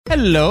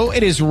Hello,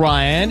 it is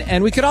Ryan,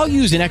 and we could all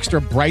use an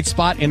extra bright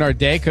spot in our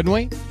day, couldn't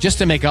we? Just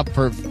to make up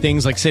for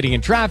things like sitting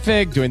in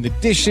traffic, doing the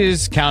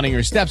dishes, counting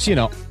your steps, you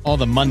know, all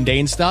the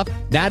mundane stuff.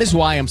 That is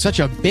why I'm such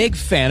a big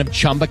fan of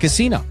Chumba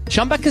Casino.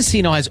 Chumba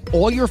Casino has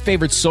all your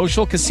favorite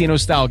social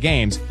casino-style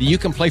games that you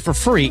can play for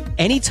free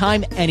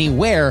anytime,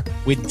 anywhere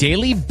with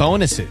daily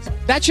bonuses.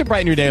 That should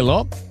brighten your day a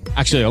little.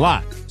 Actually, a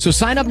lot. So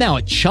sign up now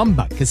at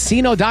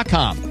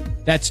ChumbaCasino.com.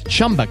 That's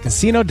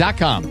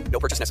ChumbaCasino.com. No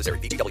purchase necessary.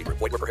 VGW Group.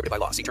 Void where prohibited by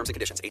law. See terms and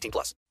conditions.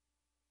 18+.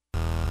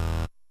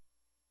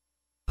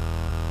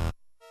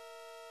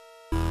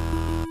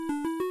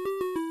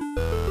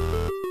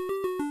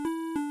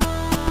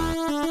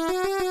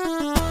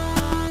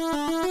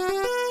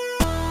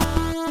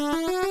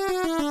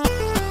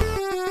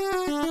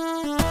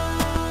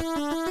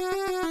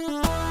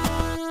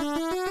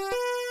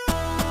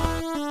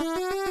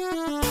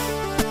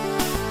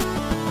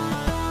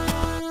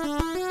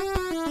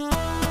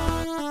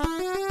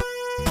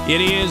 It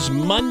is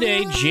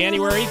Monday,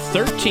 January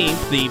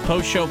 13th, the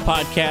post-show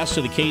podcast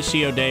of the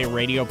KCO Day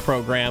radio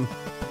program,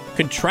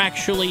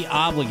 Contractually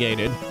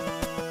Obligated.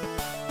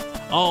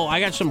 Oh, I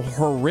got some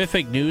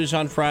horrific news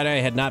on Friday I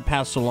had not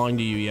passed along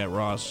to you yet,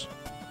 Ross.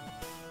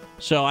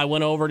 So I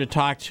went over to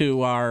talk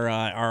to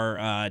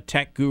our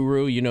tech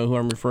guru. You know who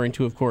I'm referring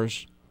to, of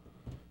course,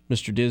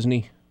 Mr.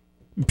 Disney.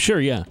 Sure,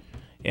 yeah.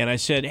 And I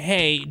said,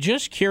 hey,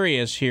 just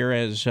curious here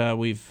as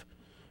we've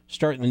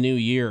starting the new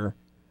year.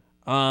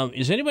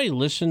 Is anybody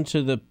listen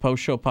to the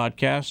post-show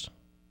podcast?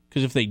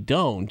 Because if they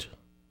don't,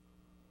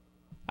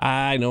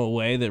 I know a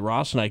way that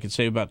Ross and I could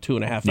save about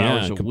 2.5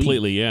 hours a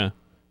completely, week. yeah.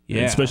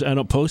 Yeah. Especially, I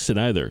don't post it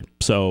either,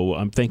 so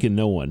I'm thinking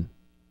no one.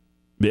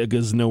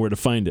 Because there's nowhere to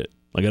find it.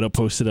 Like, I don't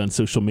post it on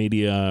social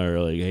media or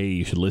like, hey,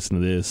 you should listen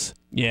to this.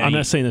 Yeah, I'm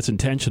not saying that's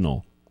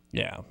intentional.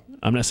 Yeah.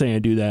 I'm not saying I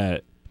do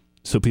that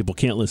so people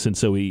can't listen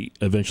so we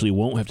eventually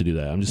won't have to do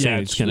that. I'm just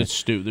saying it's kind of...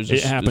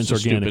 It happens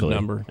organically. Stupid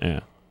number.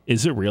 Yeah.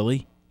 Is it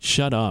really?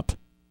 Shut up.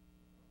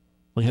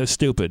 Like, how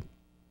stupid.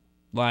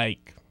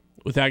 Like,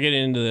 without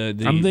getting into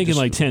the I'm thinking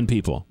like 10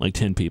 people. Like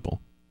 10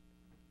 people.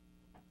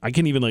 I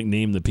can't even, like,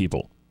 name the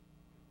people.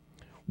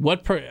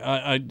 What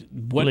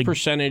like,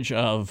 percentage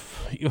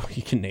of... You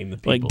can name the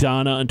people. Like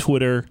Donna on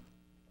Twitter.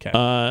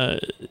 Okay.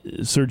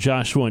 Sir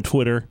Joshua on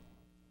Twitter.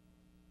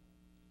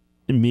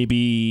 And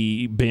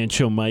maybe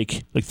Bancho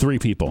Mike. Like 3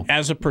 people.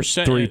 As a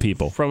percent... 3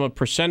 people. From a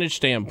percentage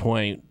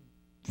standpoint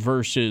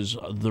versus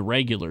the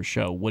regular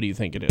show, what do you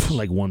think it is?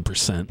 Like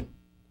 1%.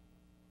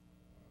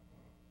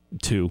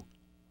 2.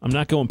 I'm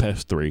not going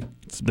past 3.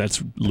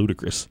 That's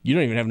ludicrous. You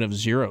don't even have enough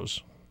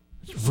zeros.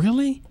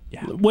 Really?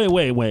 Yeah.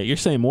 Wait. You're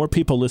saying more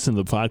people listen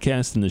to the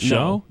podcast than the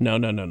show? No.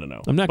 I'm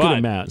not good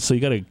at math, so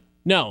you got to...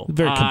 No.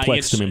 Very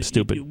complex to me. I'm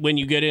stupid. When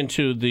you get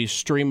into the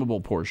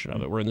streamable portion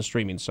of it, we're in the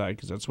streaming side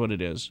because that's what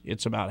it is.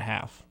 It's about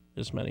half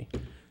as many.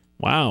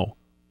 Wow.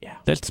 Yeah.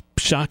 That's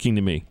shocking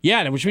to me.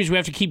 Yeah, which means we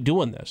have to keep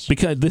doing this.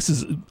 Because this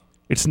is...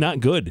 It's not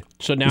good.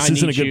 So now this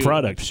isn't a good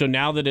product. So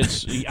now that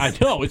it's... I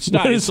know, it's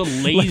not. It's the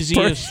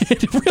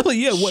laziest... Really,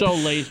 yeah. So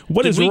lazy.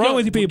 What is wrong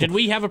with you people? Did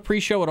we have a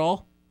pre-show at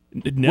all?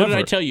 Never. What did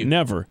I tell you?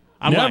 Never.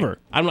 I'm Never.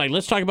 like,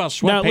 let's talk about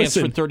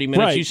sweatpants for 30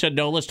 minutes. Right. You said,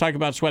 no, let's talk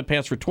about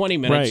sweatpants for 20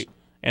 minutes. Right.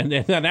 And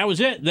then that was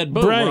it. Then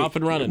boom, we're off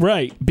and running.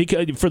 Right.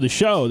 Because for the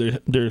show,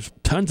 there's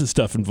tons of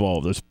stuff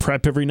involved. There's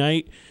prep every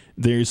night.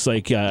 There's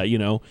like,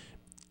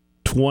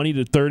 20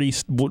 to 30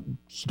 Stories,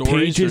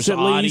 pages there's at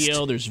least.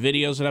 audio, there's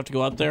videos that have to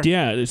go out there.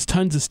 Yeah, there's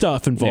tons of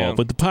stuff involved. Yeah.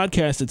 But the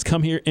podcast, it's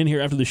come in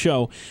here after the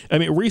show. I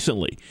mean,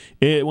 recently,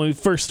 when we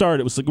first started,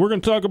 it was like, we're going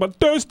to talk about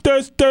this,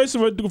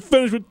 and we're going to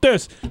finish with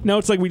this. Now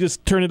it's like we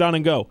just turn it on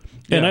and go.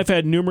 Yeah. And I've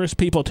had numerous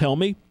people tell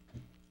me,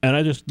 and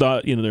I just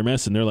thought, they're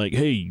messing. They're like,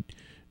 hey,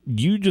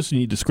 you just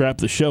need to scrap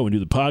the show and do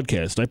the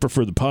podcast. I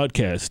prefer the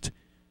podcast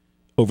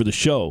over the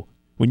show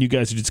when you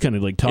guys are just kind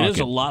of like talking. It is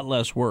a lot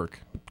less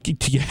work.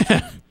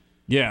 Yeah.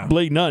 Yeah.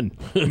 Blake Nunn.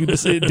 You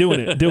just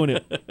doing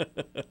it.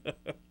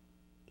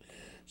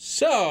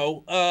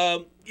 So,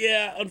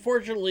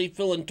 unfortunately,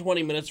 filling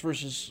 20 minutes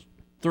versus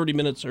 30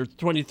 minutes or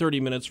 30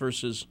 minutes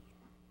versus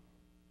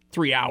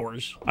 3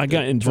 hours. I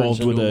got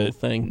involved with a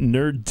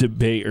nerd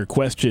debate or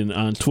question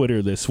on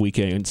Twitter this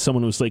weekend, and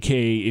someone was like,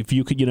 hey, if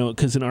you could,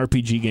 because in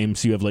RPG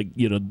games you have like,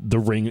 the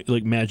ring,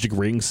 like magic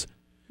rings.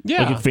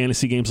 Yeah. Like in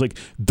fantasy games, like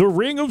the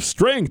ring of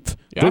strength,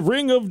 the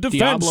ring of defense.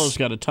 Diablo's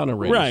got a ton of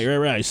rings.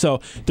 Right. So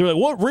they're like,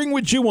 what ring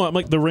would you want? I'm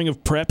like, the ring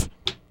of prep.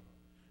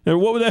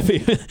 And what would that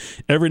be?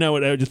 Every now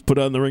and then I would just put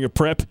on the ring of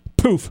prep.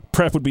 Poof,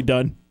 prep would be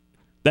done.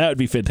 That would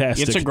be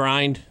fantastic. It's a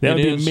grind. That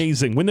would be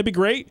amazing. Wouldn't that be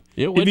great?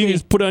 It would if you be.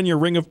 just put on your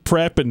ring of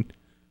prep and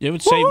it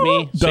would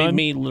save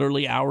me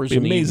literally hours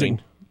in the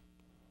evening.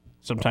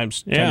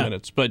 Sometimes 10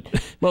 minutes, but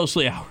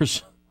mostly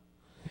hours.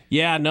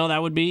 Yeah, no,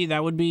 that would be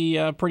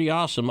pretty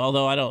awesome.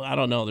 Although I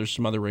don't know. There's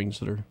some other rings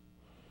that are,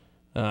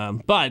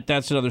 but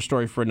that's another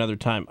story for another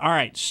time. All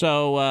right,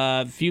 so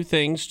a few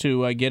things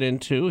to get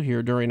into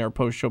here during our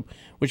post show.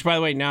 Which, by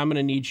the way, now I'm going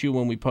to need you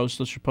when we post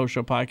this post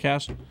show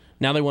podcast.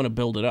 Now they want to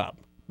build it up.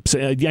 So,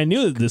 I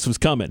knew that this was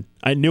coming.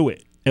 I knew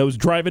it. I was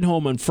driving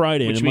home on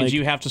Friday. Which and means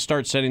you have to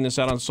start sending this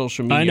out on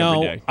social media I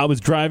know. every day. I was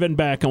driving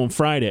back on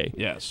Friday.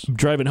 Yes.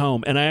 Driving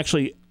home. And I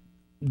actually,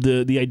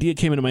 the idea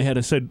came into my head.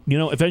 I said,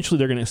 eventually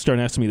they're going to start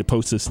asking me to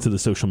post this to the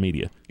social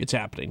media. It's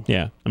happening.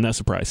 Yeah, I'm not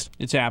surprised.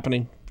 It's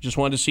happening. Just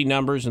wanted to see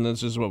numbers, and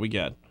this is what we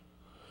get.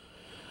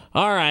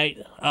 All right.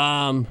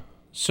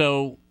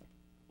 So,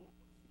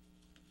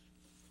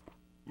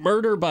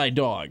 murder by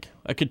dog.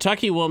 A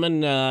Kentucky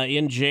woman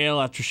in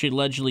jail after she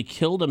allegedly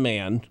killed a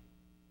man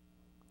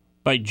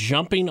by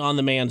jumping on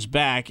the man's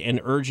back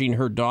and urging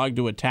her dog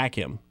to attack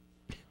him.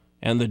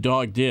 And the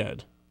dog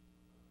did.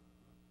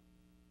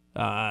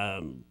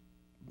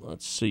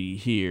 Let's see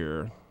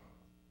here.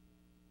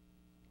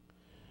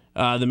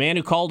 The man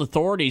who called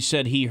authorities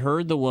said he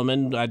heard the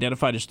woman,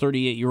 identified as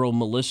 38-year-old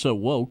Melissa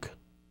Woke,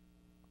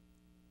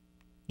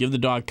 give the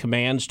dog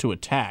commands to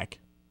attack.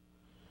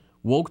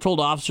 Woke told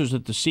officers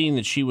at the scene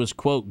that she was,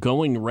 quote,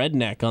 going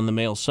redneck on the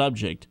male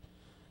subject,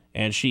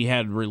 and she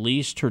had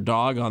released her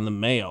dog on the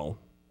male.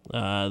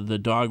 The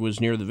dog was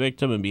near the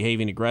victim and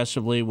behaving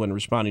aggressively when a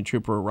responding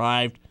trooper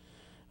arrived,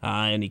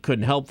 and he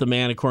couldn't help the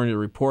man. According to the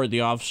report,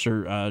 the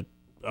officer,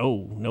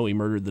 he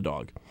murdered the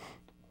dog.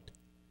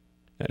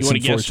 That's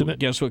you want to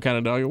guess what kind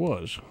of dog it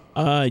was?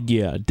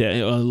 Yeah,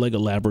 like a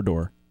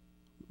Labrador.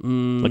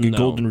 Like a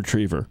golden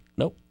retriever.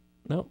 Nope.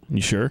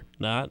 You sure?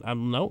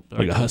 Nope.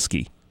 Like a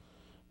husky.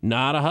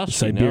 Not a husky.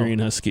 Siberian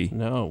husky.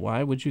 No,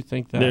 why would you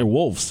think that? They're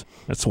wolves.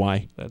 That's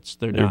why.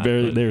 They're not.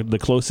 They're the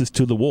closest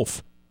to the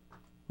wolf.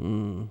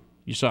 You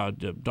saw a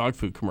dog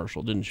food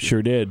commercial, didn't you?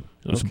 Sure did.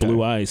 Those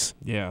blue eyes.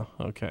 Yeah.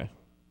 Okay.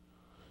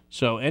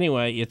 So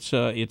anyway, it's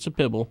a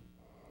pit bull.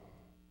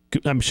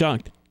 I'm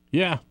shocked.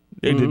 Yeah.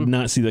 I did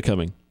not see that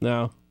coming.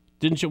 No.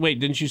 Didn't you? Wait,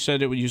 didn't you say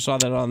that you saw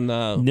that on...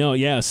 No,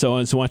 yeah. So I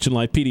was watching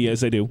live PD,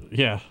 as I do.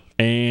 Yeah.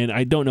 And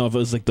I don't know if it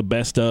was like the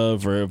best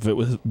of or if it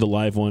was the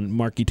live one.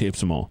 Marky tapes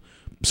them all.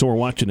 So we're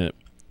watching it.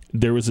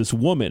 There was this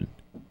woman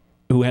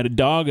who had a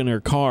dog in her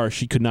car.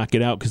 She could not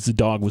get out because the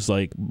dog was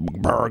like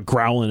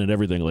growling and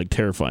everything, like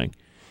terrifying.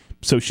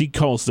 So she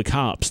calls the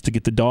cops to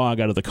get the dog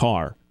out of the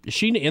car. Is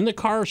she in the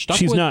car stuck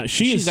She's with? not.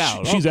 She's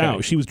out. She's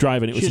out. She was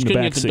driving. It was in the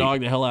back seat. She couldn't get the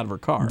dog the hell out of her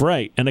car.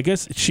 Right. And I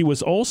guess she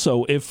was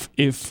also,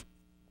 if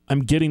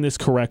I'm getting this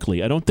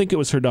correctly, I don't think it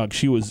was her dog.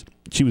 She was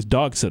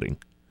dog sitting.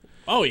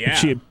 Oh,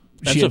 yeah.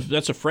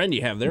 That's a friend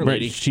you have there,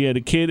 lady. Right. She had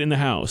a kid in the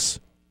house.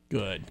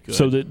 Good.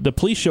 So the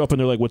police show up and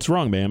they're like, "What's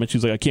wrong, ma'am?" And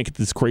she's like, "I can't get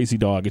this crazy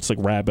dog. It's like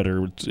rabid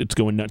or it's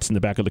going nuts in the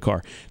back of the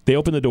car." They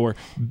open the door.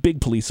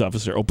 Big police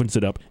officer opens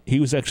it up.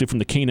 He was actually from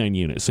the canine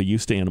unit, so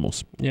used to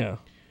animals. Yeah.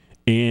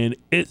 And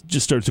it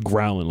just starts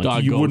growling. Like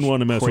dog you wouldn't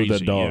want to mess crazy, with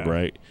that dog, yeah.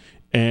 right?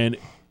 And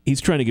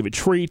he's trying to give it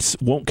treats,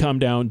 won't calm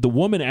down. The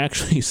woman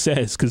actually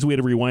says, because we had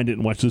to rewind it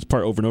and watch this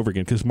part over and over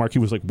again, because Marky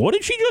was like, "What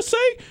did she just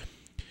say?"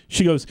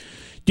 She goes,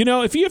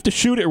 if you have to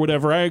shoot it or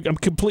whatever, I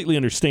completely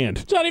understand.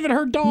 It's not even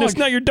her dog. No, it's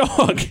not your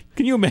dog.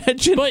 Can you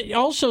imagine? But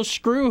also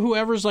screw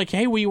whoever's like,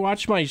 "Hey, will you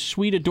watch my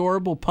sweet,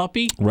 adorable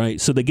puppy?" Right.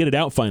 So they get it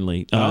out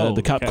finally.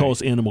 The cop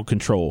calls animal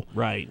control.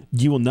 Right.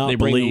 You will not they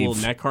believe. Bring the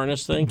little neck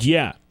harness thing?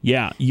 Yeah.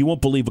 You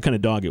won't believe what kind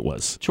of dog it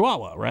was.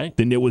 Chihuahua, right?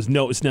 Then it's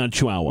not a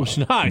Chihuahua. It's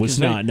not. It was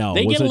not. No.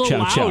 They it was get a little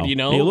chow chow. loud,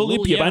 A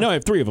little, yeah. I know I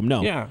have 3 of them.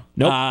 No. Yeah.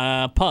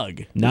 Nope.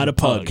 Pug. Not a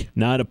pug.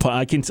 Not a pug.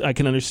 I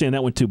can understand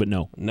that one too, but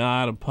no.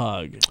 Not a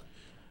pug.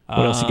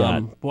 What else you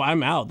got? Well,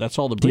 I'm out. That's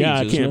all the breeds, Yeah,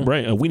 I isn't can't. it?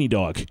 Right, a weenie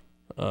dog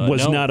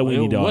was not a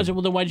weenie dog.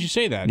 Well, then why'd you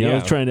say that? Yeah, I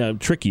was trying to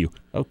trick you.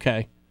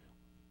 Okay.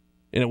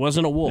 And it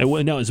wasn't a wolf.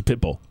 No, it was a pit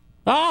bull.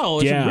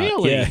 Oh, is it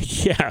really?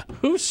 Yeah.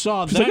 Who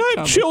saw that? Like, I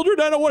have children.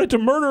 I don't want it to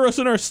murder us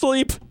in our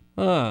sleep.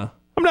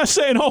 I'm not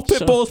saying all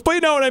pit bulls, but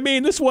you know what I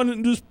mean. This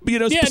one, just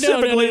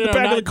specifically in the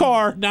back of the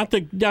car. Not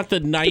the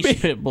nice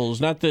pit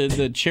bulls, not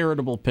the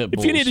charitable pit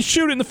bulls. If you need to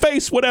shoot in the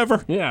face,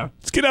 whatever. Yeah,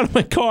 let's get out of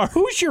my car.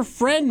 Who's your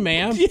friend,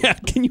 ma'am? Yeah,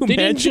 can you imagine? They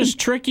didn't just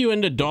trick you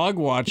into dog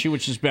watching,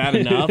 which is bad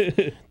enough.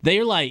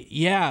 They're like,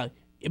 yeah.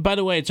 By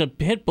the way, it's a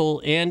pit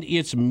bull and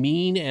it's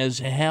mean as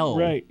hell.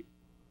 Right.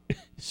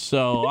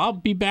 So I'll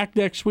be back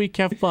next week.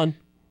 Have fun.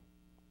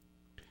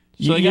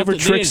 So you ever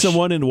trick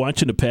someone into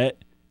watching a pet?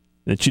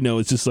 That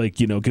it's just like,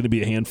 going to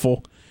be a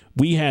handful.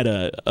 We had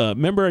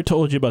remember I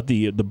told you about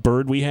the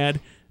bird we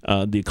had,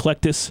 the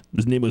Eclectus?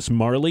 His name was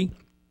Marley.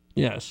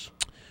 Yes.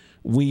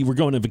 We were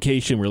going on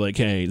vacation. We're like,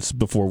 hey, it's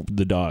before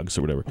the dogs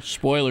or whatever.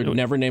 Spoiler,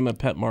 never name a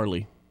pet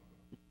Marley.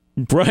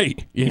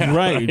 Right. Yeah.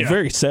 Right. Yeah.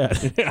 Very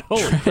sad. Yeah.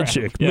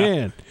 Tragic. Yeah.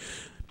 Man.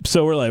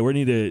 So we're like, we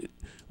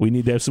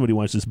need to have somebody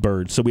watch this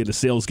bird. So we had a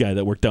sales guy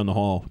that worked down the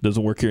hall.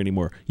 Doesn't work here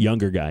anymore.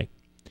 Younger guy.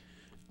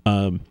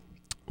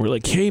 We're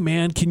like, hey,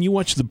 man, can you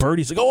watch the bird?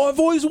 He's like, oh, I've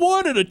always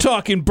wanted a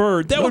talking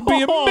bird. That would be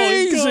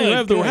amazing. Good,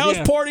 have the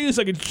house parties.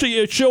 I could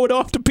show it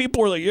off to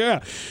people. We're like,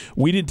 yeah.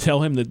 We didn't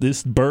tell him that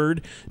this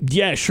bird,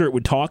 yeah, sure, it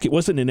would talk. It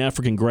wasn't an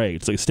African gray.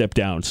 It's like a step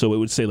down. So it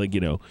would say, like,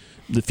 a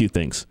few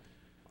things.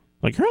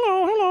 Like,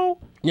 hello.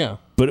 Yeah.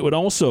 But it would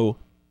also,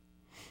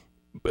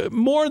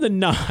 more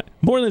than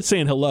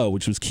saying hello,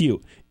 which was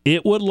cute,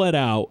 it would let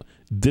out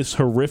this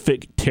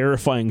horrific,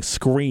 terrifying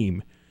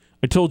scream.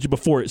 I told you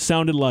before, it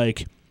sounded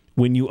like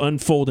when you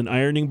unfold an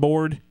ironing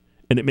board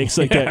and it makes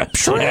like that,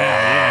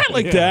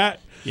 that.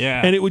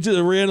 Yeah. And it would just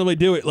randomly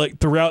do it like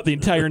throughout the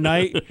entire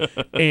night.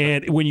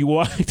 And when you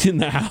walked in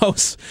the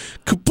house,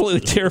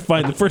 completely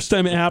terrifying. The first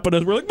time it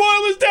happened, we're like,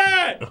 "What was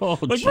that?" Oh,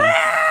 like,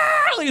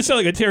 like it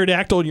sounded like a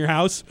pterodactyl in your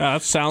house.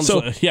 That sounds.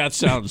 It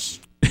sounds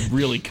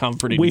really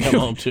comforting to come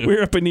home to. We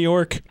were up in New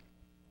York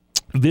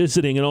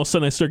visiting, and all of a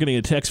sudden I start getting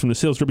a text from the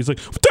sales rep. He's like,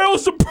 "What the hell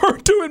is the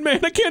bird doing, man?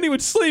 I can't even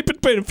sleep. It's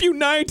been a few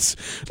nights.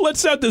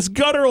 Lets out this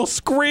guttural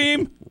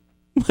scream."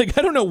 Like,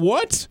 I don't know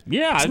what.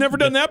 Yeah. It's never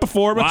done that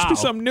before. Must be Wow.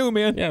 something new,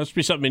 man. Yeah, it must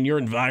be something in your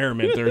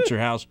environment there at your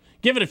house.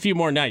 Give it a few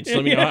more nights.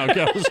 Let me know how it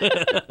goes.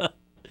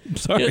 I'm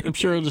sorry. Yeah, I'm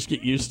sure he'll just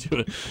get used to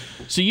it.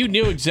 So you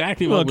knew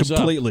exactly what was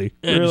completely. up.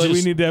 And Really, we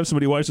just- need to have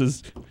somebody watch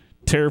this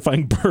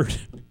terrifying bird.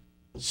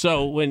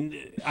 So when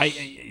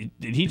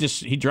did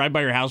he drive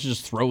by your house and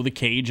just throw the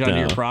cage onto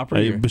your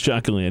property?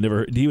 Shockingly, I never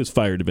heard. He was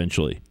fired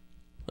eventually.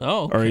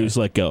 Oh, okay. Or he was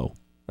let go.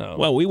 Oh.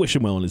 Well, we wish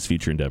him well in his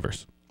future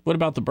endeavors. What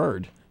about the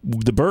bird?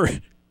 The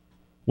bird.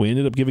 We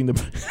ended up giving the...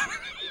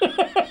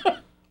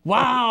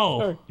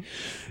 Wow.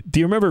 Do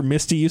you remember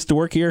Misty used to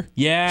work here?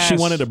 Yes. She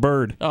wanted a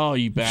bird. Oh,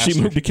 you bastard.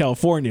 She moved to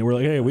California. We're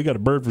like, hey, we got a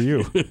bird for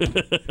you.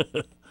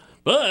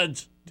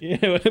 Birds.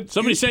 Yeah.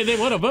 Somebody say they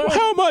want a bird.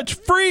 How much?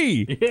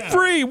 Free. Yeah.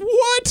 Free.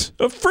 What?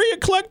 A free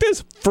at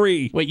Collectus?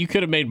 Free. Wait, you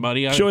could have made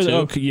money on Sure, it too.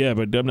 okay, yeah,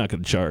 but I'm not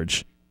going to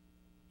charge.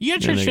 You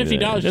got to charge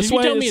 $50. If you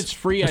why tell me it's- it's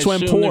free, I that's why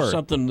I'm assume poor. there's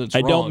something that's I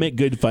wrong. don't make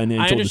good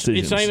financial decisions.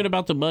 It's not even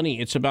about the money.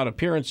 It's about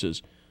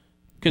appearances.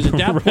 Because at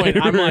that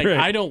point, I'm like,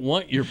 I don't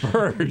want your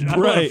bird. I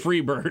want a free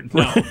bird.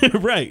 No.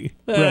 right.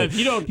 If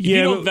you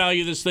don't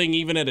value this thing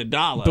even at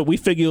 $1. But we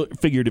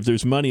figured if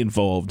there's money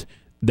involved,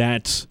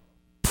 that's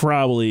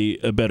probably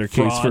a better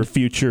case for a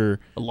future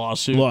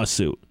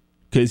lawsuit.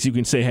 Because you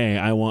can say, hey,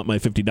 I want my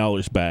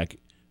 $50 back,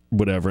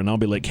 whatever. And I'll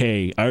be like,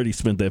 hey, I already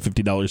spent that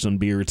 $50 on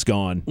beer. It's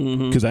gone.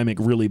 Because I make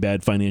really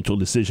bad financial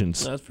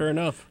decisions. That's fair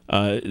enough.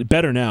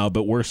 Better now,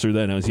 but worse than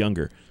when I was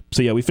younger.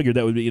 So, yeah, we figured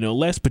that would be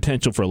less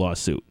potential for a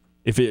lawsuit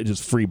if it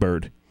just free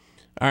bird.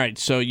 All right,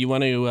 so you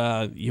want to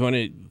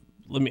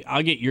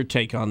I'll get your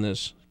take on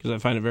this because I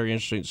find it very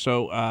interesting.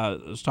 So I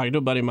was talking to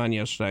a buddy of mine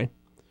yesterday.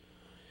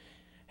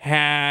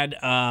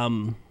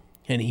 And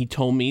he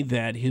told me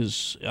that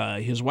his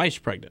wife's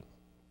pregnant,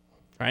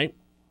 right?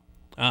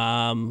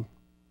 But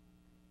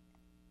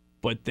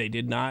they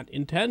did not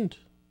intend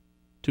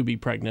to be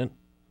pregnant.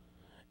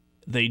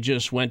 They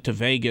just went to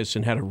Vegas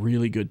and had a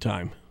really good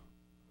time.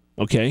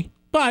 Okay.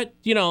 But,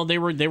 they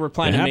were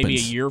planning maybe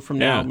a year from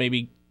now,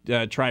 maybe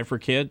try for a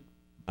kid.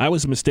 I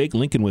was a mistake.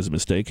 Lincoln was a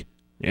mistake.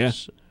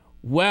 Yes.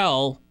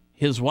 Well,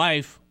 his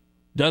wife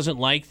doesn't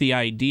like the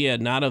idea,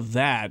 not of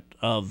that.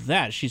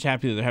 She's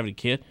happy that they're having a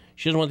kid.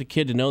 She doesn't want the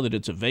kid to know that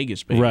it's a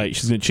Vegas baby. Right.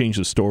 She's going to change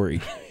the story.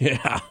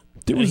 Yeah.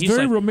 It was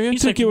very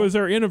romantic. It was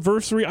our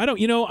anniversary. I don't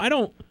know.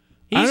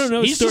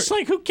 He's just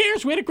like, who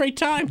cares? We had a great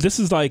time. This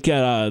is like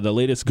the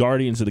latest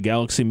Guardians of the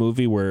Galaxy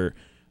movie where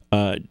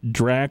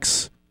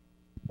Drax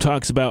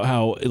talks about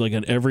how, like,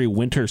 on every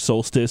winter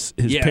solstice,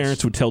 his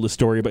parents would tell the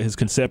story about his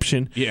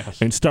conception.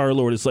 Yes. And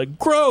Star-Lord is like,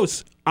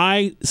 gross.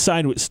 I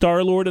signed with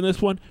Star-Lord on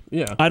this one.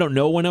 Yeah. I don't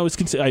know when I was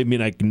I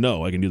mean, I can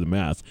do the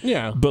math.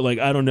 Yeah. But, like,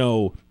 I don't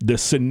know the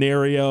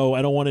scenario.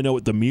 I don't want to know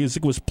what the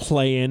music was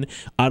playing.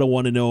 I don't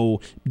want to know,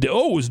 it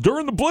was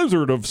during the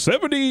blizzard of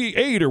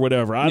 78 or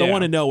whatever. I don't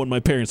want to know when my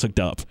parents hooked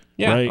up.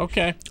 Yeah, right?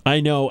 okay. I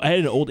know. I had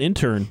an old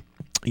intern.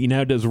 He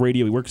now does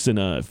radio. He works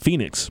in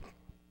Phoenix.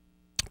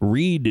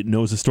 Reed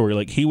knows the story.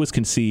 Like, he was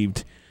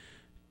conceived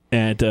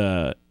at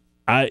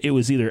it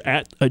was either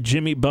at a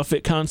Jimmy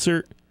Buffett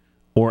concert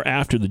or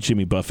after the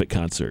Jimmy Buffett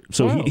concert.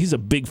 So he's a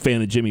big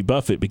fan of Jimmy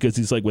Buffett because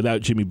he's like, without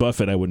Jimmy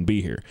Buffett, I wouldn't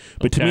be here.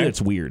 But to me,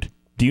 that's weird.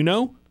 Do you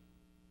know?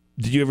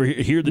 Did you ever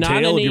hear the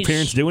tale of your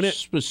parents doing it?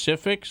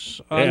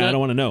 Specifics? I don't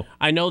want to know.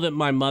 I know that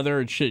my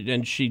mother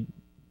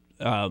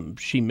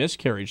she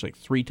miscarried like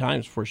 3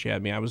 times before she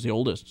had me. I was the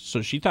oldest, so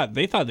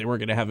they thought they weren't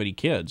going to have any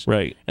kids.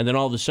 Right. And then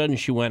all of a sudden,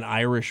 she went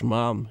Irish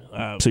mom.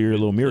 So you're a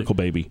little miracle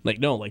baby.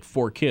 Like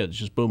 4 kids,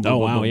 just boom, boom,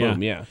 boom,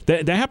 boom. Yeah.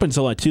 That happens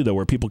a lot too, though,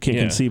 where people can't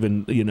conceive,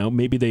 and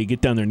maybe they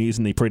get down their knees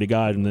and they pray to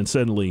God, and then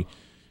suddenly,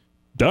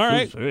 all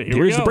right,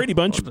 here's the Brady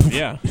Bunch.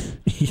 Yeah.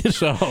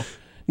 So,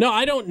 no,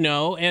 I don't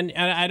know, and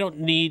I don't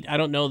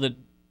know that.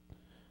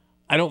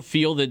 I don't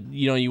feel that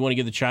you want to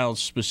give the child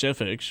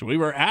specifics. We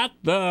were at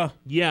the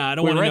I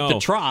don't want to know. We were at the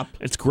Trop.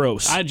 It's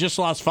gross. I just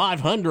lost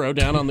 $500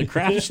 down on the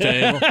craps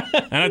table,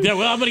 and I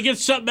thought, I'm going to get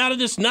something out of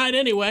this night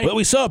anyway. Well,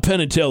 we saw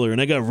Penn and Teller,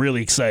 and I got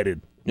really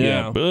excited.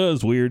 Yeah, but it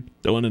was weird.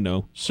 Don't want to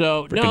know.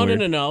 So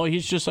no.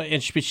 He's just like,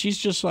 and she's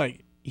just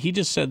like, he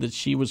just said that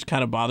she was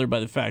kind of bothered by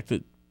the fact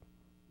that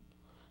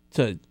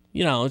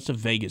it's a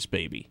Vegas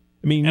baby.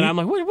 I mean, and I'm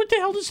like, what the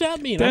hell does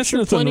that mean? I'm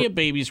sure plenty of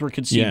babies were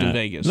conceived in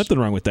Vegas. Nothing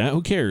wrong with that.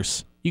 Who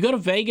cares? You go to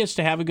Vegas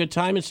to have a good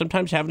time, and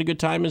sometimes having a good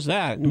time is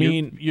that. I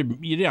mean,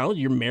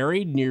 you're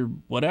married and you're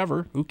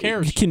whatever. Who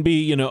cares? It can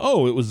be, it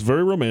was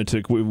very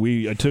romantic.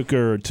 I took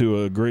her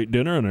to a great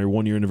dinner on our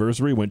 1-year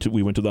anniversary.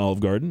 We went to the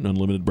Olive Garden,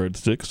 unlimited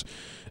breadsticks,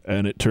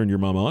 and it turned your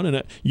mom on.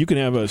 And you can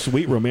have a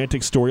sweet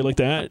romantic story like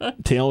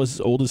that, tale as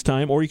old as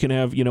time, or you can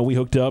have, we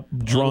hooked up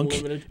drunk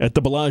at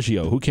the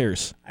Bellagio. Who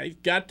cares? I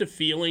got the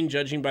feeling,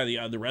 judging by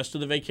the rest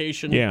of the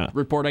vacation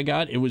report I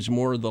got, it was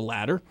more the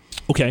latter.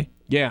 Okay.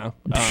 Yeah.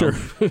 Sure.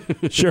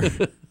 Sure.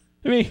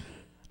 I mean,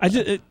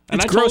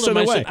 it's gross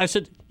either way. I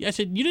said,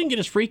 you didn't get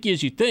as freaky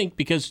as you think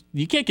because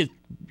you can't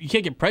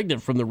get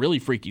pregnant from the really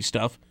freaky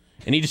stuff.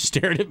 And he just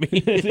stared at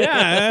me.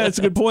 Yeah, that's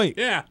a good point.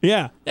 Yeah.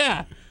 Yeah.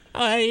 Yeah.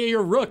 Oh, hey, you're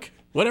a rook.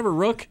 Whatever,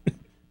 rook.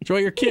 Enjoy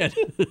your kid.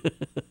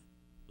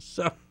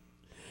 So,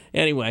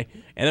 anyway.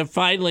 And then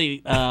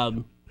finally, I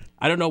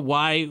don't know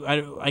why.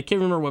 I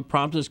can't remember what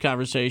prompted this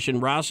conversation.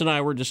 Ross and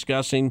I were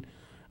discussing.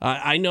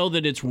 I know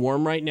that it's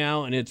warm right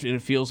now, and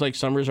it feels like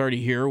summer's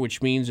already here,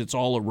 which means it's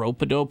all a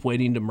rope-a-dope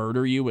waiting to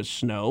murder you with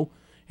snow,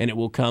 and it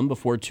will come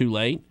before too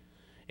late.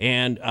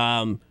 And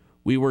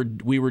we were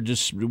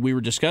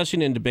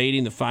discussing and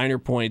debating the finer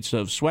points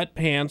of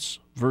sweatpants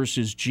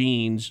versus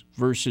jeans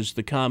versus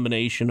the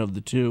combination of the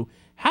two.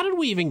 How did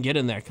we even get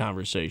in that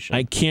conversation?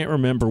 I can't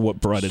remember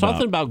what brought it up.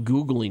 Something about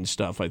Googling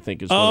stuff, I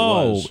think, is what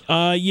it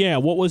was. Yeah.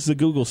 What was the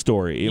Google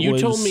story? You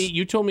told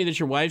me that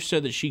your wife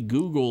said that she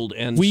Googled,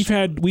 and we've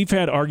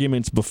had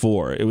arguments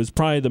before. It was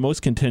probably the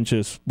most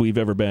contentious we've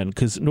ever been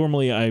because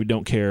normally I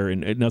don't care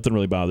and nothing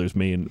really bothers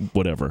me and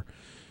whatever.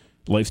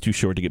 Life's too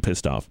short to get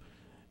pissed off.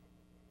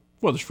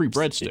 Well, there's free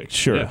breadsticks.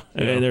 Sure, yeah,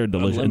 they're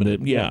delicious.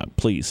 Yeah,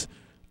 please.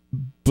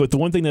 But the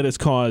one thing that has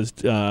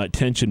caused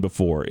tension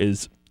before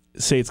is,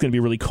 say it's going to be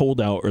really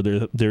cold out or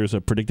there's a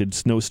predicted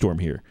snowstorm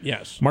here.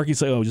 Yes.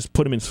 Marky's like, just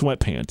put them in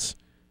sweatpants.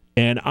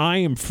 And I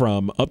am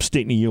from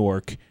upstate New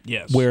York,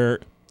 yes, where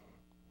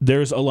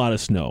there's a lot of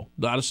snow.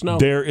 A lot of snow.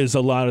 There is a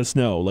lot of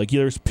snow. Like,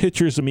 there's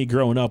pictures of me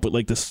growing up with,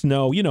 like, the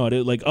snow,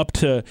 like up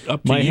to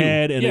my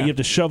head, and you have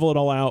to shovel it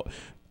all out.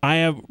 I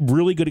have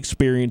really good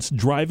experience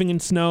driving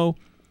in snow,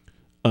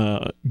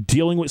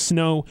 dealing with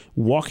snow,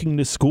 walking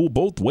to school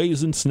both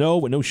ways in snow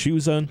with no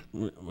shoes on.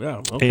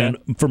 Yeah, okay. And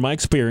from my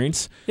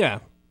experience,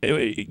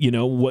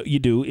 what you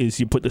do is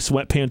you put the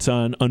sweatpants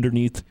on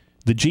underneath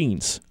the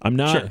jeans. I'm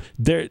not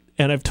there,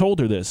 and I've told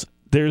her this.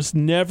 There's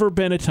never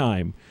been a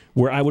time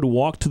where I would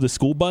walk to the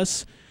school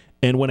bus,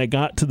 and when I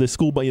got to the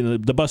school bus,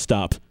 the bus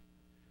stop,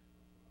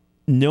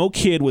 no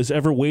kid was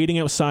ever waiting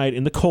outside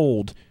in the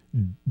cold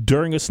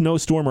during a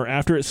snowstorm or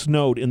after it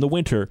snowed in the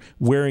winter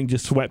wearing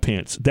just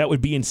sweatpants. That would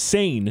be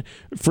insane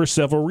for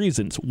several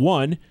reasons.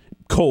 One,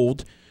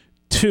 cold.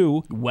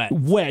 Two,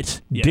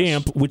 wet, yes,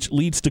 damp, which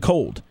leads to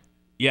cold.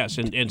 Yes,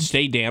 and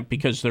stay damp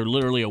because they're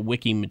literally a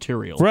wicking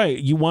material. Right.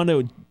 You want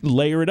to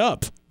layer it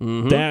up.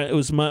 Mm-hmm. That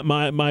was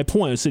my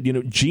point. I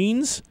said,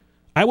 jeans,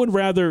 I would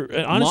rather,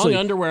 honestly.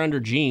 Long underwear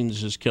under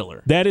jeans is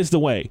killer. That is the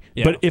way.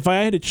 Yeah. But if I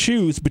had to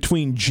choose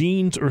between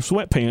jeans or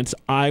sweatpants,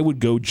 I would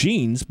go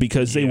jeans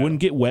because they wouldn't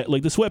get wet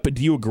like the sweatpants.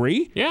 Do you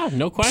agree? Yeah,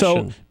 no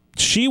question. So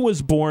she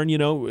was born,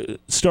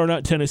 started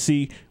out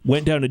Tennessee,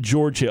 went down to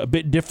Georgia, a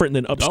bit different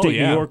than upstate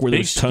New York where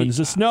there's tons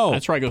of snow.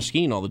 That's where I go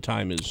skiing all the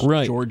time is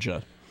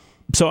Georgia.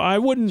 So I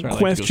wouldn't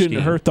question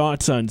her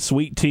thoughts on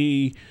sweet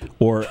tea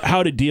or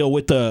how to deal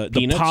with the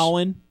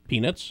pollen.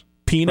 Peanuts.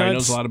 Peanuts.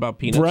 Knows a lot about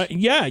peanuts. Right.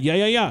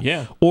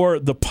 Yeah. Or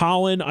the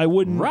pollen. I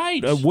wouldn't.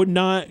 Right. I would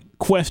not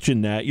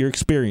question that, your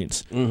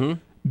experience.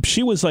 Mm-hmm.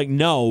 She was like,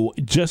 no,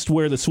 just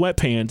wear the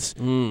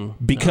sweatpants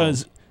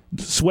because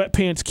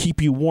sweatpants keep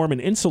you warm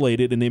and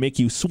insulated, and they make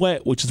you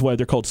sweat, which is why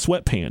they're called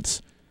sweatpants.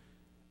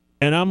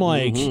 And I'm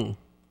like,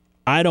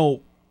 I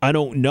don't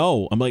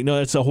know. I'm like, no,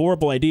 that's a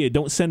horrible idea.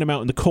 Don't send them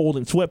out in the cold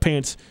in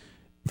sweatpants.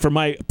 From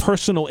my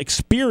personal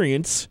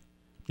experience,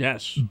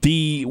 yes,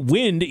 the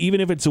wind,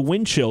 even if it's a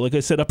wind chill, like I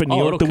said, up in New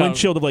York, the wind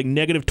chill of like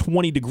negative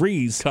 20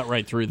 degrees. Cut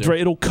right through there.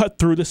 It'll cut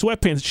through the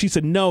sweatpants. She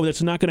said, no,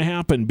 that's not going to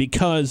happen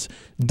because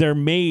they're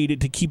made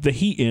to keep the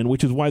heat in,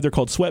 which is why they're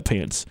called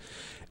sweatpants.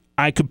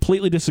 I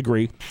completely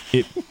disagree.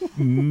 It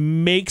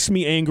makes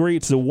me angry.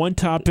 It's the one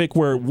topic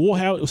where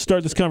we'll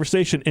start this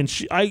conversation, and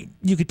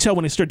you could tell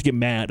when I start to get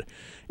mad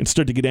and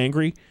start to get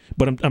angry,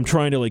 but I'm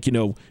trying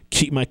to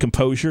keep my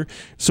composure.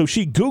 So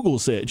she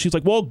Googles it. She's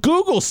like, well,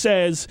 Google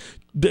says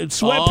the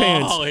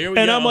sweatpants. Oh, here we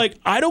go. I'm like,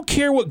 I don't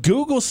care what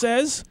Google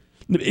says.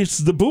 It's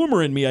the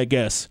boomer in me, I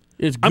guess.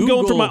 I'm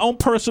going from my own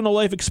personal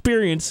life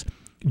experience.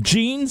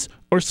 Jeans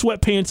or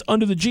sweatpants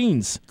under the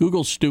jeans.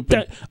 Google's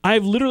stupid.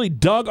 I've literally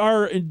dug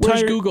our entire...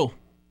 Where's Google?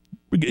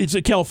 It's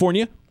in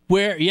California.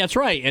 Where? Yeah, that's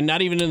right. And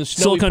not even in the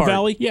snowy Silicon part.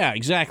 Valley? Yeah,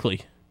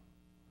 exactly.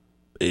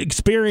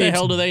 Experience. The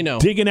hell do they know?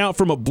 Digging out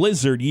from a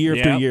blizzard year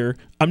after year.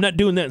 I'm not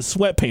doing that in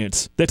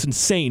sweatpants. That's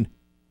insane.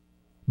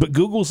 But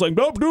Google's like,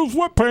 nope, do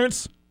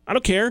sweatpants. I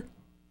don't care.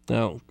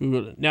 No,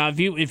 Google. Now, if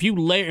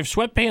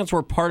sweatpants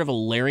were part of a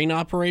layering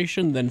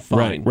operation, then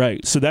fine.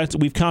 Right. So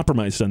we've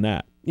compromised on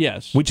that.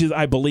 Yes, which is,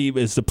 I believe,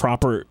 is the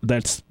proper.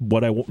 That's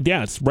what I want.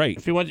 Yeah, it's right.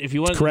 If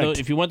you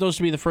want those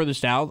to be the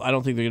furthest out, I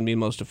don't think they're going to be the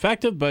most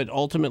effective. But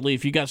ultimately,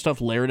 if you got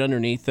stuff layered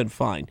underneath, then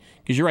fine.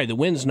 Because you're right, the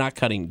wind's not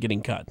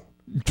getting cut.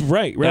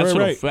 Right.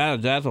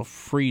 That'll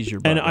freeze your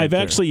butt. And I've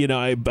actually,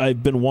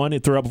 I've been wanting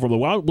to throw up for a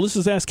while. Let's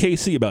just ask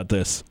KC about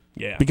this.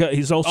 Yeah. Because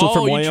he's also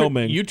from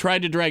Wyoming. You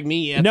tried to drag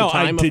me at the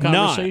time of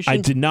conversation? I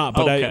did not.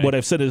 But okay. What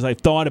I've said is I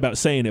thought about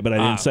saying it, but I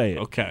didn't say it.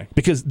 Okay.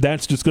 Because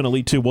that's just going to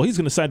lead to, well, he's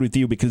going to side with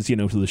you because, to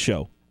the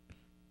show.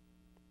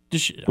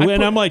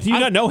 I'm like, do you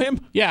not know him?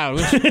 Yeah.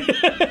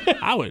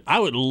 I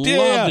would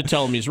love to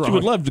tell him he's wrong. You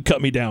would love to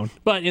cut me down.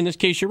 But in this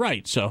case, you're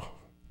right, so.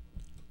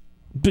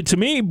 But to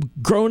me,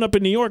 growing up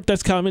in New York,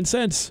 that's common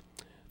sense.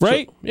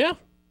 Right? So, yeah.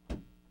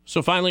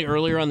 So finally,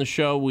 earlier on the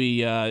show,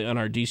 we on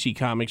our DC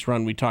Comics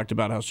run, we talked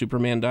about how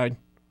Superman died.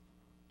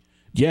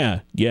 Yeah.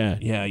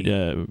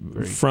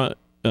 Front,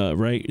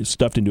 right?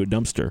 Stuffed into a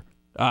dumpster.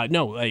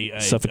 No, a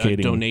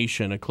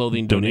suffocating a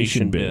clothing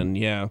donation bin.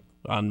 Yeah,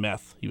 on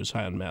meth. He was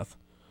high on meth.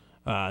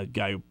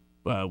 Guy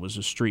was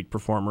a street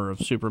performer of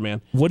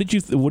Superman. What do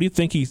you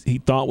think he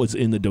thought was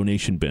in the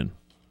donation bin?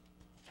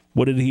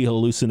 What did he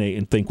hallucinate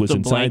and think was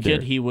inside there? The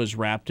blanket he was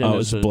wrapped in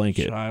as a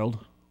blanket.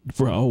 Child.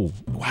 Oh,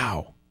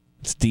 wow.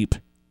 It's deep.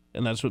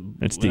 And that's what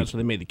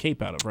they made the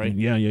cape out of, right?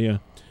 Yeah.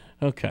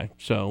 Okay,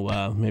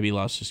 so maybe he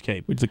lost his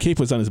cape. The cape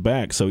was on his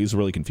back, so he's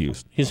really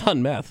confused. He's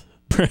on meth.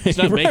 He's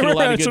not making a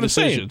lot of good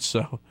decisions.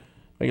 So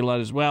making a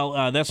lot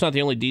of that's not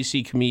the only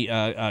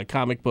DC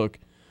comic book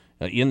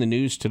in the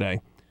news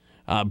today.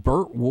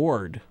 Burt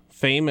Ward,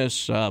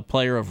 famous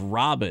player of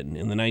Robin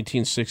in the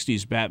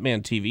 1960s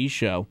Batman TV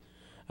show,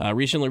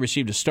 recently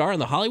received a star on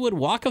the Hollywood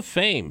Walk of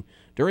Fame.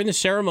 During the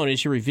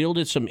ceremonies, he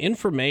revealed some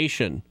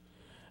information.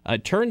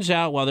 It turns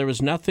out, while there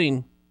was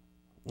nothing,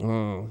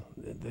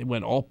 they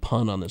went all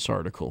pun on this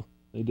article.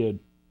 They did.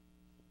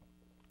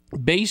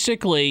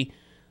 Basically,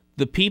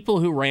 the people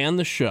who ran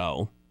the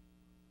show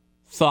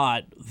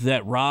thought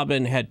that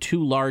Robin had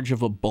too large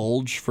of a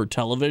bulge for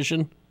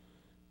television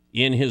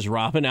in his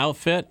Robin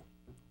outfit,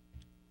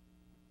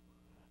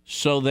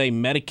 so they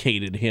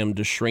medicated him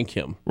to shrink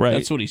him. Right.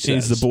 That's what he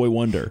says. He's the boy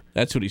wonder.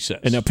 That's what he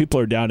says. And now people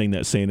are doubting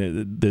that,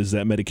 saying, does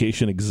that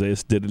medication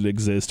exist? Did it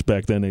exist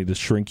back then? They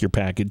just shrink your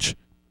package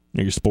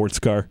in your sports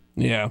car.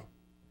 Yeah.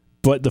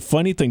 But the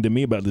funny thing to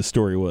me about this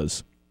story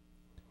was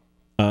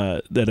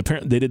that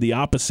apparently they did the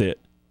opposite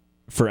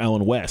for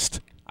Alan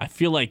West. I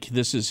feel like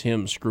this is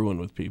him screwing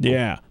with people.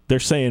 Yeah. They're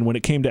saying when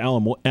it came to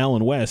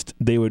Alan West,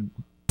 they would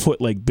put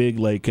big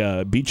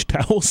beach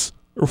towels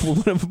or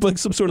like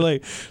some sort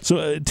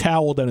of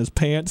towel down his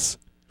pants.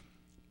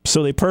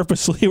 So they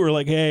purposely were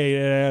like,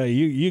 hey,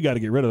 you got to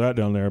get rid of that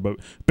down there. But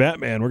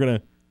Batman, we're going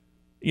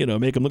to,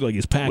 make him look like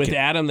he's packing. With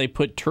Adam, they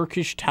put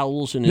Turkish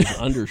towels in his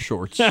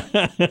undershorts.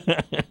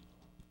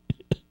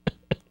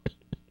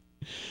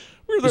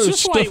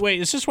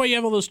 Is this why you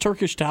have all those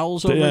Turkish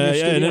towels over in your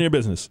studio? Yeah, none of your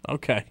business.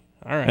 Okay.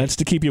 All right. That's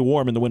to keep you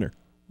warm in the winter.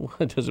 Well,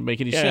 it doesn't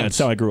make any sense. Yeah, that's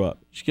how I grew up.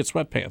 You should get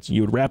sweatpants.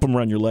 You would wrap them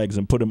around your legs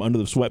and put them under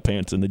the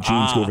sweatpants, and the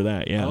jeans go over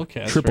that. Yeah,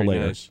 okay, triple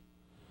layer. Nice.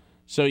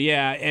 So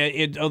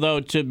yeah, although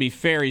to be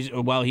fair,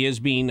 while he is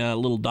being a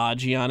little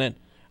dodgy on it,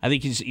 I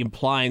think he's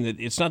implying that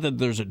it's not that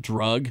there's a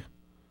drug.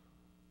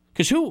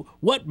 Because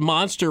what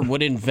monster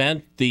would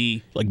invent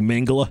the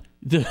Mangala,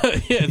 the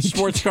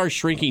sports car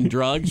shrinking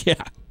drug?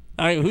 Yeah,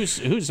 I mean,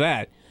 who's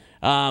that?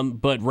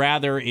 But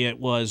rather, it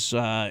was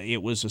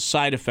a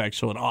side effect,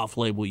 so an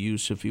off-label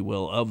use, if you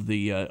will, of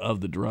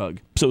the drug.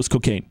 So it was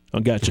cocaine. Oh,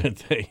 gotcha.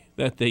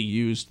 that they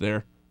used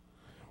there.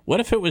 What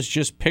if it was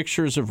just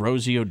pictures of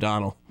Rosie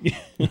O'Donnell?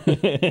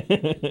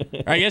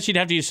 I guess you'd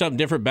have to use something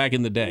different back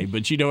in the day,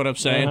 but you know what I'm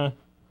saying? Uh-huh.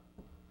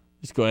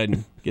 Just go ahead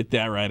and get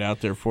that right out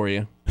there for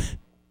you.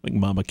 Like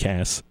Mama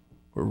Cass.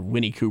 Or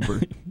Winnie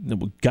Cooper.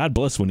 God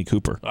bless Winnie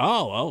Cooper.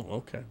 Oh,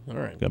 okay. All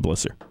right. God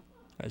bless her.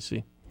 I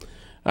see.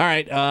 All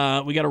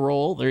right, we got a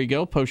roll. There you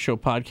go. Post-show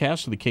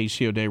podcast of the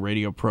KCO Day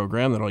radio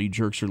program that all you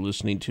jerks are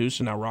listening to.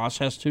 So now Ross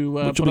has to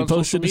which will be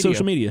posted to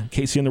social media,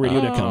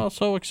 KCOntheradio.com. Oh,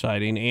 so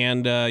exciting.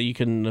 And you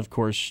can, of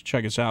course,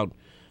 check us out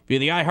via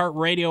the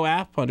iHeartRadio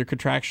app under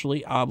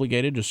Contractually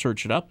Obligated. Just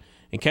search it up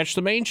and catch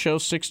the main show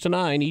 6 to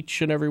 9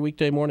 each and every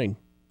weekday morning.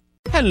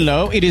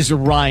 Hello, it is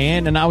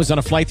Ryan, and I was on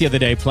a flight the other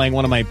day playing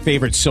one of my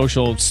favorite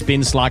social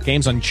spin slot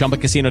games on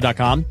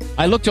ChumbaCasino.com.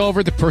 I looked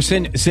over at the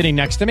person sitting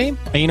next to me,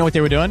 and you know what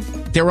they were doing?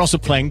 They were also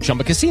playing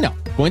Chumba Casino.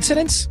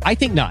 Coincidence? I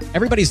think not.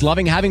 Everybody's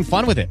loving having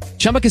fun with it.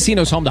 Chumba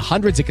Casino is home to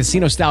hundreds of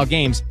casino-style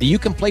games that you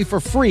can play for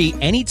free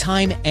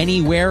anytime,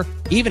 anywhere,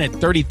 even at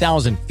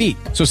 30,000 feet.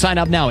 So sign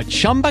up now at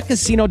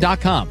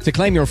ChumbaCasino.com to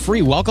claim your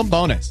free welcome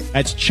bonus.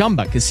 That's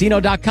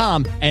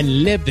ChumbaCasino.com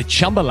and live the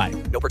Chumba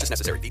life. No purchase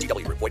necessary.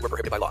 VGW. Void where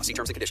prohibited by law. See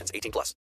terms and conditions. 18+.